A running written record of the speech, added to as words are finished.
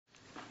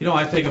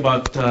I think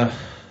about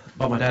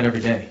my dad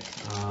every day.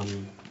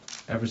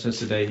 Ever since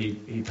the day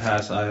he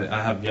passed,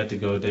 I have yet to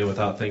go a day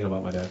without thinking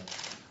about my dad.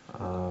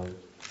 Um,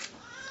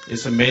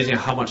 it's amazing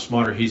how much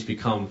smarter he's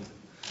become.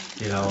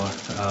 You know,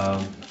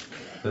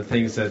 the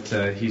things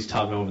that he's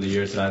taught me over the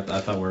years that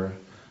I thought were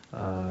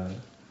I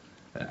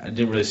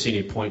didn't really see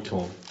any point to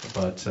them,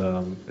 but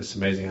it's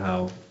amazing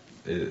how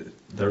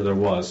there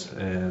was.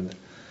 And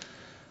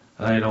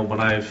when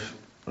I've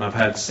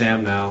had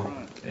Sam now,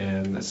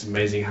 and it's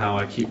amazing how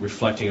I keep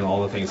reflecting on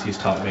all the things he's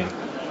taught me.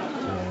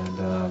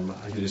 And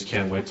I just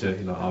can't wait to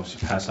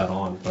obviously pass that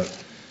on. But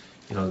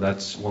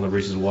that's one of the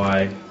reasons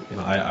why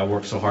I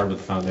work so hard with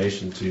the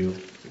foundation to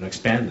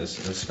expand this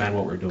and expand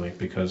what we're doing,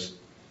 because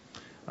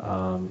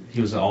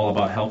he was all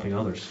about helping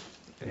others.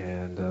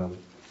 And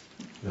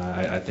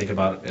I think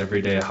about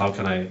every day, how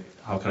can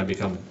I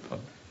become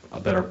a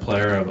better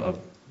player, a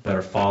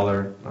better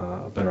father,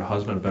 a better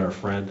husband, a better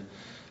friend.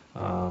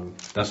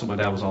 That's what my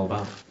dad was all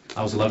about.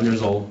 I was 11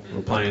 years old. We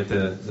were playing at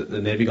the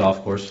Navy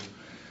golf course.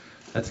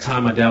 At the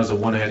time, my dad was a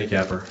one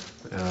handicapper,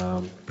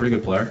 pretty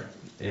good player,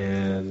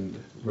 and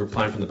we were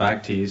playing from the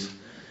back tees.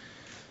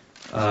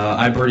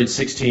 I birdied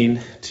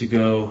 16 to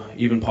go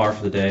even par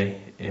for the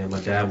day, and my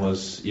dad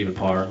was even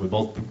par. We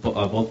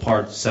both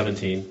parred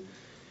 17.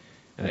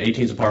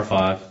 18 is a par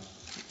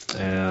 5.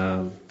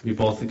 And we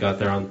both got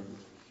there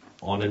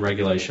on in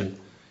regulation.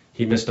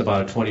 He missed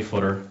about a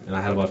 20-footer, and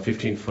I had about a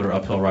 15-footer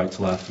uphill right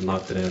to left and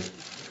knocked it in.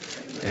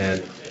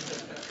 And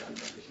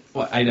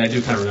well, I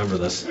do kind of remember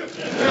this.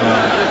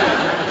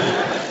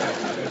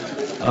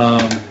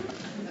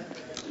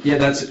 Yeah,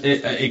 that's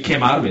it. It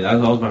came out of me. That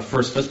was my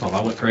first fist bump.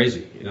 I went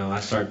crazy. I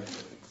started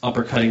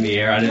uppercutting the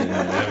air.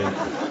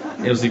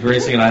 It was the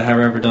greatest thing I'd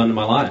ever done in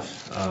my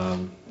life.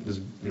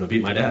 Just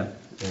beat my dad.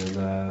 And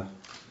I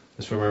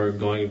just remember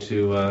going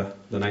to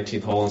the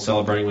 19th hole and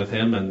celebrating with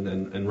him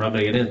and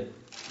rubbing it in.